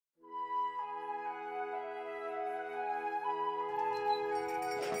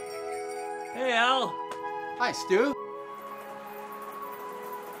Hey, Al. Hi, Stu.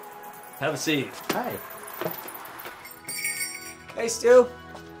 Have a seat. Hi. Hey, Stu.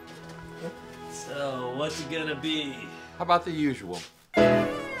 So, what's it gonna be? How about the usual?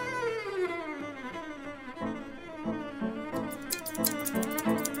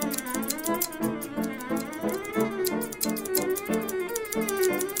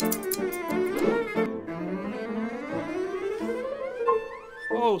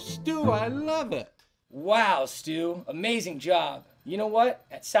 Oh, Stu, I love it. Wow, Stu, amazing job. You know what?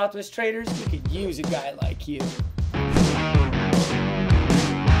 At Southwest Traders, we could use a guy like you.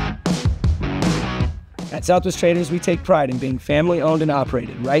 At Southwest Traders, we take pride in being family-owned and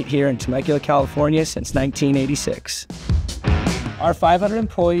operated right here in Temecula, California since 1986. Our 500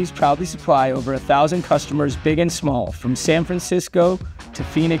 employees proudly supply over 1,000 customers big and small, from San Francisco to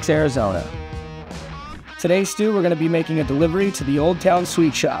Phoenix, Arizona. Today, Stu, we're going to be making a delivery to the Old Town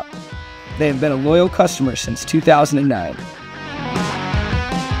Sweet Shop. They have been a loyal customer since 2009.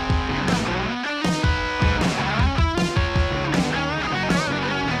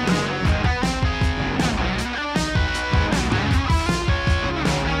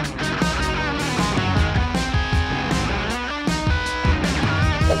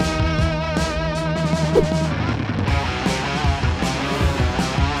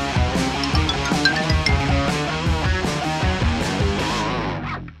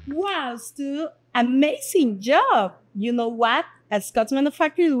 Wow, Stu, amazing job. You know what? At Scott's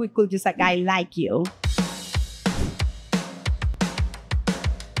Manufacturing, we could use a guy like you.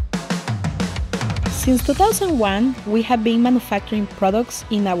 Since 2001, we have been manufacturing products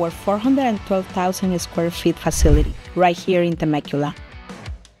in our 412,000 square feet facility right here in Temecula.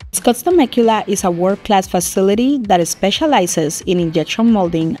 Scott's Temecula is a world-class facility that specializes in injection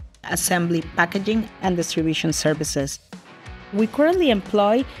molding, assembly, packaging, and distribution services. We currently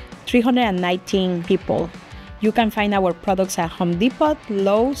employ 319 people. You can find our products at Home Depot,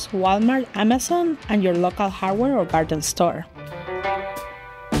 Lowe's, Walmart, Amazon, and your local hardware or garden store.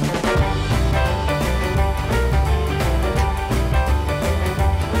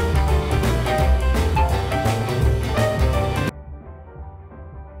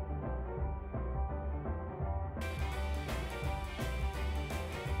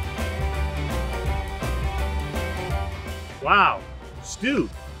 Wow, Stu,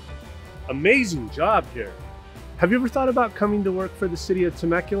 amazing job here. Have you ever thought about coming to work for the city of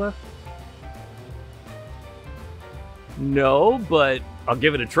Temecula? No, but I'll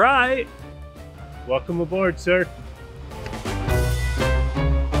give it a try. Welcome aboard, sir.